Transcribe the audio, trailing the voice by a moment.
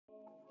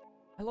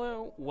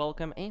Hello,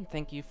 welcome, and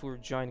thank you for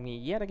joining me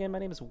yet again. My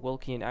name is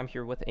Wilkie, and I'm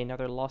here with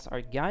another Lost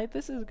Ark guide.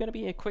 This is going to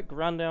be a quick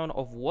rundown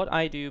of what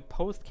I do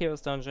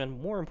post-Chaos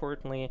Dungeon, more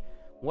importantly,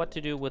 what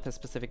to do with the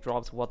specific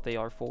drops, what they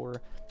are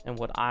for, and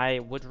what I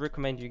would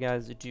recommend you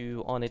guys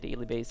do on a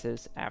daily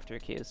basis after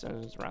Chaos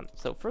Dungeons run.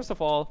 So first of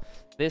all,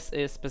 this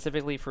is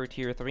specifically for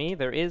Tier 3.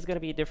 There is going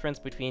to be a difference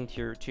between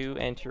Tier 2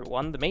 and Tier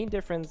 1. The main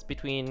difference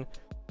between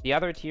the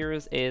other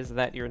tiers is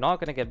that you're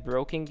not going to get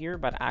broken gear,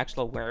 but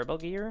actual wearable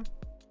gear.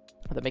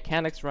 The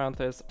mechanics around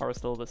this are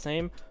still the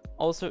same.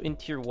 Also in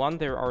Tier 1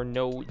 there are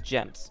no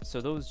gems, so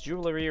those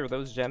jewelry or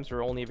those gems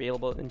are only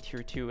available in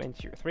Tier 2 and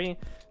Tier 3.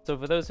 So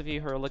for those of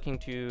you who are looking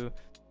to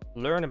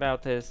learn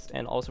about this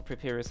and also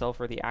prepare yourself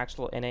for the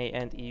actual NA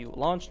and EU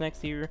launch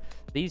next year,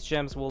 these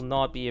gems will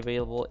not be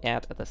available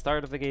at the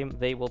start of the game.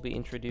 They will be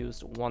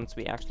introduced once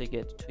we actually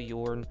get to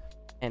Yorn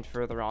and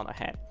further on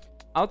ahead.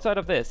 Outside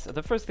of this,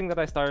 the first thing that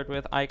I started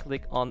with, I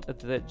click on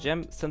the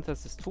gem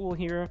synthesis tool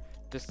here.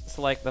 Just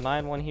select the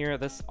 9 one here.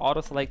 This auto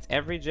selects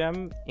every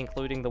gem,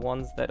 including the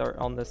ones that are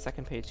on the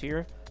second page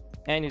here.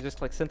 And you just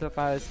click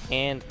synthesize,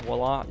 and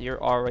voila,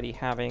 you're already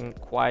having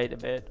quite a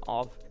bit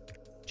of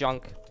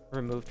junk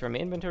removed from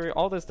your inventory.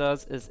 All this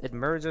does is it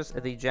merges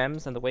the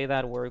gems, and the way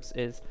that works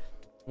is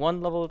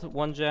 1 level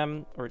 1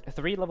 gem, or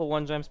 3 level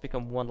 1 gems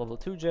become 1 level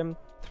 2 gem,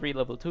 3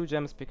 level 2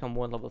 gems become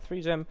 1 level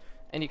 3 gem,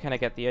 and you kind of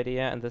get the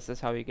idea, and this is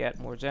how you get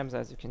more gems.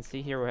 As you can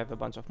see here, we have a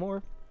bunch of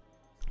more.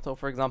 So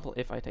for example,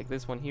 if I take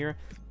this one here,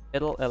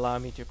 it'll allow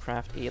me to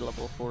craft a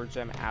level 4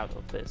 gem out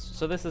of this.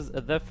 So this is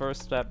the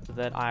first step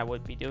that I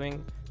would be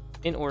doing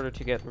in order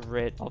to get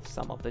rid of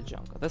some of the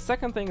junk. The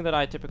second thing that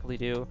I typically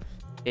do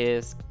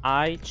is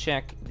I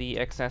check the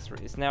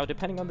accessories. Now,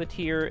 depending on the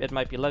tier, it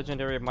might be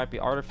legendary, it might be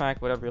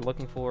artifact, whatever you're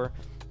looking for,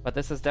 but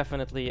this is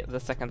definitely the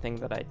second thing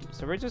that I do.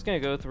 So we're just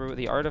going to go through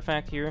the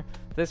artifact here.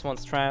 This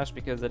one's trash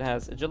because it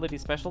has agility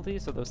specialty,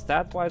 so those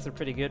stat-wise are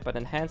pretty good, but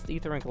enhanced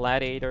ether and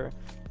gladiator,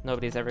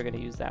 nobody's ever going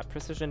to use that.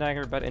 Precision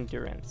dagger, but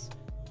endurance.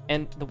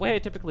 And the way I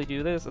typically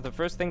do this, the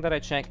first thing that I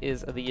check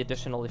is the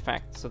additional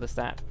effect, so the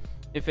stat.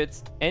 If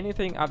it's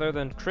anything other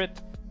than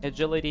crit,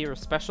 agility, or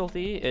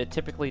specialty, it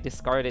typically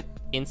discard it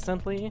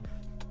instantly,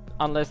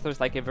 unless there's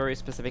like a very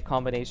specific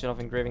combination of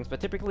engravings. But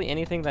typically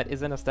anything that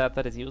isn't a stat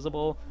that is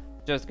usable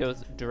just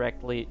goes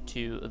directly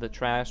to the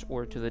trash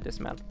or to the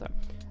dismantle.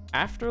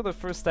 After the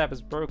first step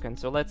is broken,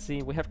 so let's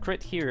see, we have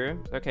crit here.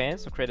 Okay,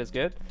 so crit is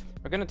good.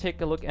 We're gonna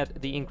take a look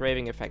at the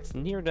engraving effects.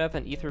 Near death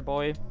and ether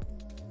boy,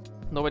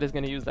 nobody's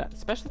gonna use that.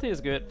 Specialty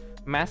is good.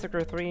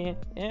 Massacre 3,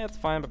 yeah, it's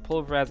fine, but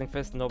pulverizing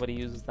fist, nobody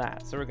uses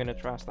that, so we're gonna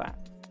trash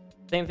that.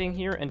 Same thing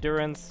here,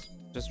 endurance,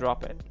 just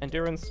drop it.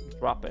 Endurance,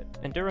 drop it.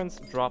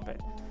 Endurance, drop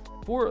it.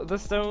 For the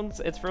stones,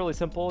 it's fairly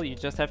simple. You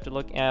just have to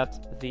look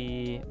at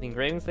the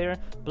engravings there.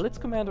 Blitz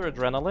Commander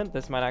Adrenaline,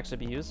 this might actually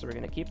be used, so we're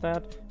gonna keep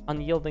that.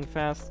 Unyielding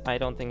Fast, I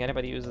don't think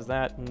anybody uses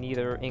that.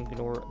 Neither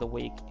Ignore the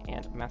Wake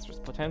and Master's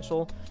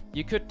Potential.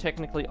 You could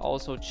technically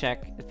also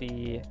check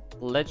the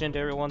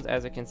legendary ones.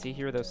 As you can see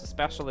here, there's a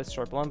Specialist,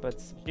 Sharp Lump, but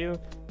it's few.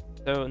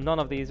 So none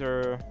of these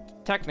are,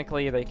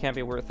 technically they can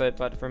be worth it,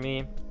 but for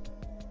me,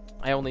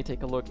 I only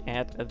take a look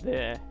at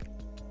the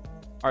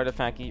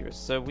artifact gears.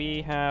 So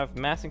we have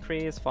Mass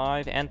Increase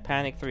 5 and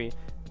Panic 3.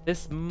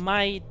 This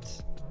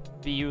might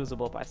be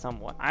usable by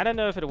someone. I don't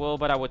know if it will,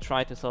 but I would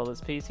try to sell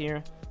this piece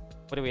here.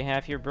 What do we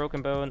have here?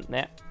 Broken Bone,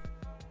 nah.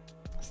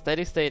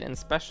 Steady State and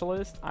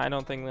Specialist, I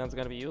don't think that's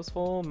going to be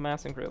useful.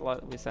 Mass Increase,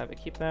 we said we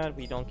keep that,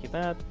 we don't keep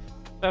that.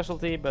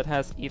 Specialty, but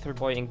has Ether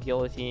Boy and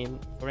Guillotine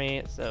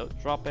 3, so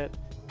drop it.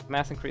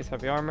 Mass Increase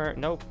Heavy Armor,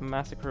 nope.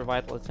 Massacre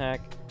Vital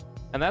Attack.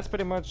 And that's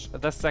pretty much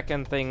the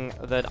second thing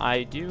that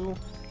I do.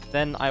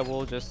 Then I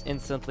will just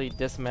instantly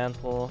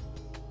dismantle.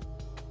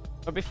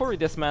 But before we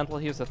dismantle,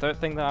 here's the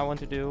third thing that I want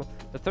to do.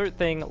 The third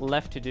thing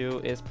left to do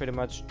is pretty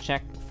much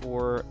check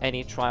for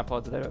any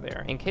tripods that are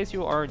there. In case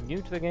you are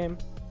new to the game,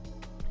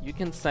 you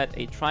can set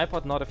a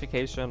tripod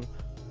notification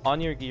on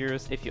your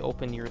gears. If you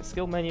open your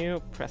skill menu,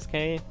 press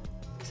K,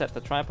 set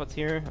the tripods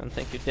here, and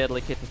thank you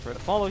Deadly Kitten for the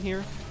follow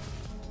here.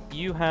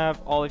 You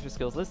have all of your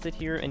skills listed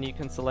here, and you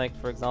can select,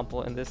 for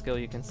example, in this skill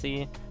you can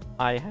see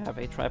I have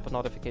a tripod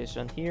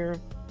notification here,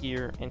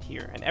 here, and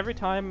here. And every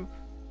time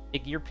a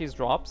gear piece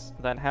drops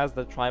that has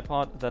the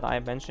tripod that I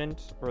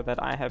mentioned, or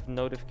that I have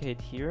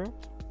notified here,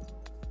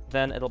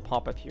 then it'll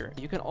pop up here.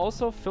 You can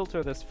also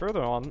filter this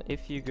further on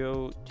if you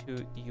go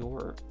to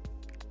your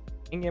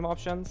in-game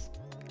options,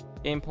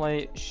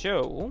 gameplay,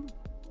 show.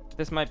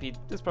 This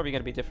is probably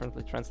going to be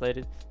differently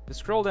translated. You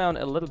scroll down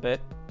a little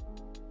bit,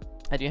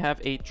 and you have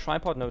a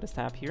tripod notice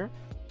tab here,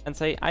 and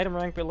say item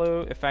rank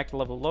below, effect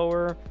level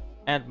lower,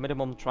 and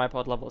minimum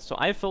tripod level. So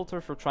I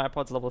filter for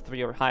tripods level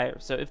 3 or higher.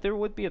 So if there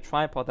would be a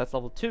tripod that's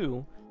level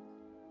 2,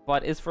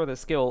 but is for the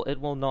skill,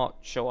 it will not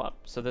show up.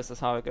 So this is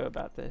how I go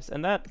about this.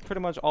 And that pretty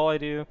much all I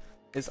do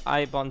is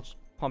I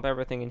pump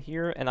everything in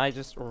here, and I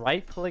just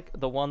right click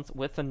the ones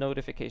with the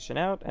notification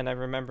out, and I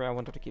remember I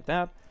wanted to keep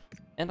that,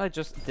 and I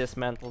just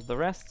dismantle the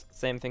rest.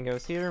 Same thing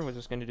goes here. We're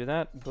just going to do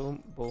that.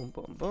 Boom, boom,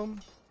 boom,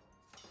 boom.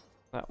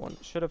 That one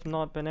should have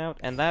not been out,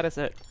 and that is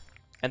it.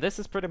 And this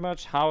is pretty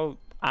much how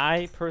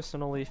I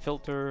personally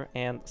filter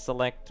and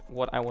select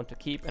what I want to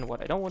keep and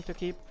what I don't want to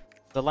keep.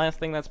 The last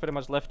thing that's pretty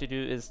much left to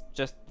do is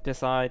just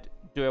decide,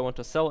 do I want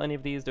to sell any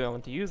of these? Do I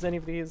want to use any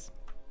of these?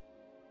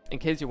 In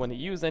case you want to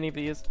use any of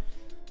these,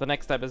 the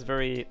next step is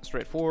very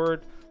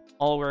straightforward.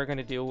 All we're going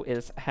to do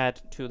is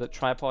head to the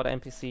tripod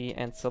NPC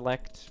and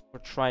select or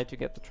try to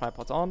get the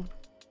tripods on.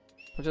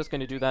 We're just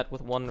going to do that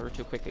with 1 or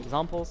 2 quick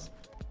examples.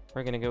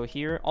 We're going to go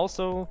here.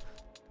 Also,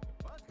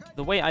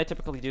 the way I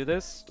typically do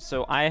this,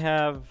 so I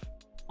have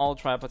all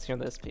tripods here in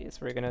this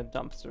piece. We're going to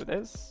dump through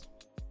this.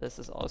 This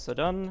is also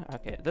done.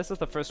 Okay, this is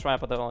the first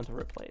tripod that I want to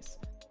replace.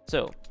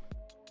 So,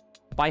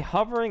 by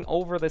hovering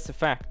over this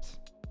effect,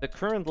 the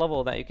current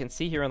level that you can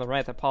see here on the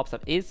right that pops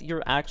up is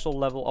your actual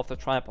level of the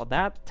tripod.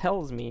 That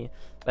tells me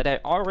that I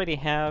already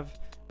have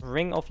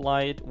Ring of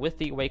Light with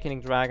the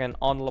Awakening Dragon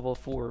on level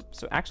 4.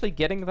 So actually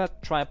getting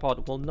that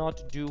tripod will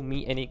not do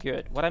me any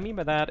good. What I mean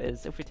by that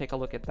is, if we take a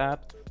look at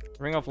that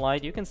Ring of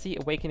Light, you can see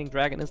Awakening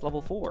Dragon is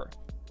level 4.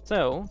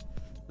 So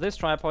this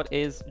tripod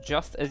is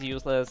just as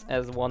useless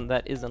as one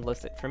that isn't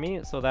listed for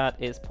me, so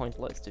that is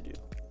pointless to do.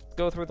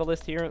 Go through the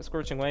list here.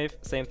 Scorching Wave,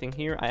 same thing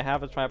here. I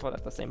have a tripod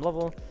at the same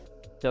level.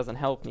 Doesn't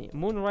help me.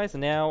 Moonrise,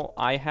 now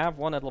I have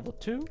one at level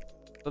 2,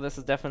 so this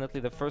is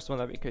definitely the first one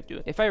that we could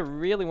do. If I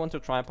really want a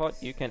tripod,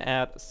 you can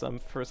add some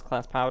first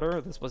class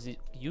powder. This was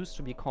used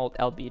to be called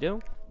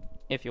albedo,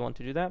 if you want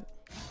to do that.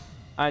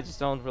 I just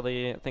don't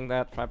really think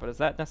that tripod is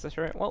that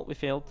necessary. Well, we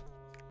failed.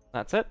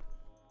 That's it.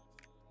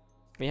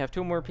 We have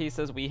 2 more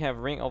pieces. We have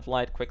Ring of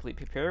Light, quickly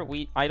prepare.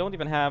 I don't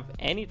even have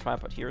any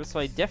tripod here, so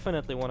I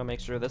definitely want to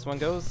make sure this one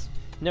goes.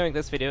 Knowing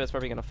this video is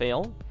probably gonna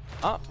fail.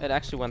 Ah, it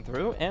actually went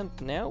through, and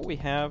now we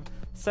have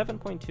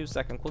 7.2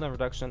 second cooldown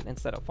reduction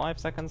instead of 5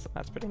 seconds.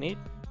 That's pretty neat.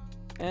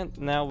 And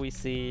now we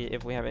see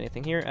if we have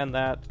anything here, and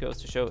that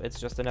goes to show it's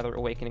just another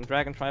Awakening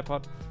Dragon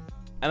tripod.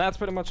 And that's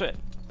pretty much it.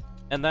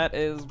 And that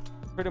is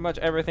pretty much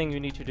everything you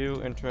need to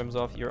do in terms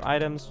of your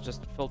items.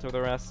 Just filter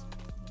the rest,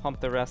 pump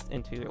the rest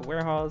into your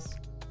warehouse.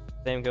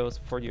 Same goes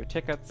for your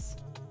tickets.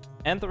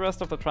 And the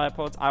rest of the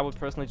tripods, I would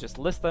personally just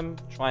list them,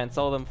 try and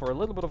sell them for a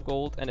little bit of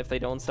gold, and if they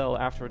don't sell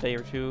after a day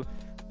or 2,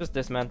 just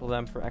dismantle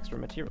them for extra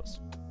materials.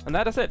 And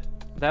that is it.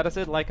 That is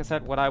it, like I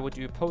said, what I would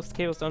do post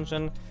Chaos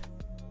Dungeon.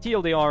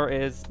 TLDR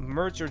is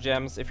merge your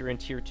gems if you're in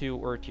tier 2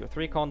 or tier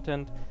 3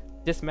 content,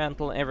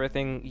 dismantle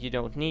everything you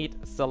don't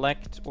need,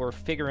 select or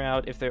figure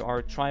out if there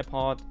are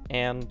tripod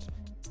and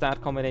stat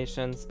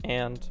combinations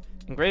and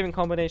engraving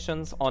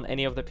combinations on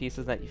any of the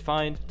pieces that you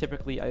find.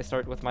 Typically I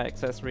start with my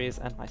accessories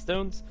and my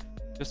stones.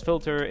 Just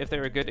filter if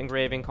there are good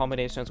engraving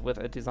combinations with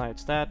a desired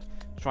stat,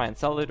 try and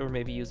sell it or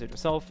maybe use it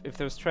yourself. If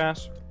there's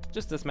trash,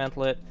 just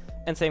dismantle it.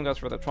 And same goes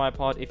for the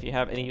tripod. If you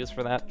have any use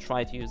for that,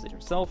 try to use it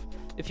yourself.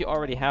 If you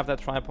already have that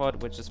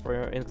tripod, which is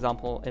for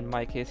example in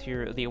my case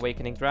here, the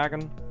Awakening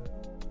Dragon,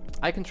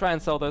 I can try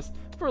and sell this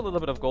for a little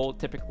bit of gold.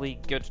 Typically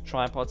good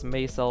tripods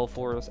may sell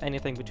for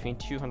anything between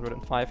 200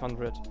 and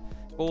 500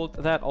 gold.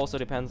 That also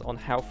depends on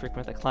how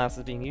frequent the class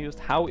is being used,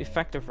 how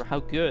effective or how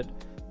good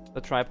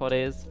the tripod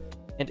is,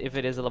 and if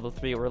it is a level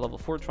 3 or a level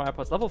 4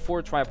 tripods. Level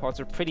 4 tripods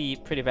are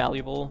pretty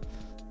valuable.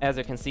 As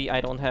you can see,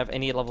 I don't have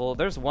any level...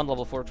 There's one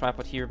level 4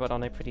 tripod here, but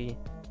on a pretty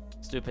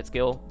stupid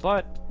skill.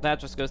 But that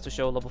just goes to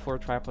show level 4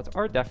 tripods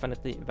are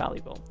definitely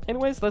valuable.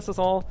 Anyways, this is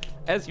all.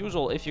 As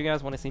usual, if you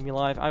guys want to see me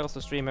live, I also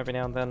stream every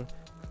now and then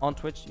on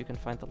Twitch. You can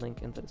find the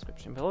link in the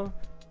description below.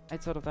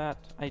 Outside of that,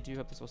 I do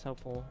hope this was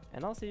helpful,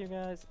 and I'll see you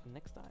guys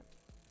next time.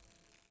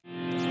 You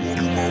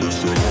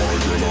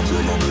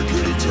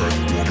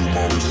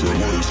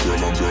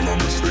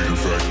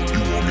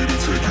want me to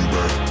take you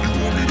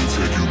back?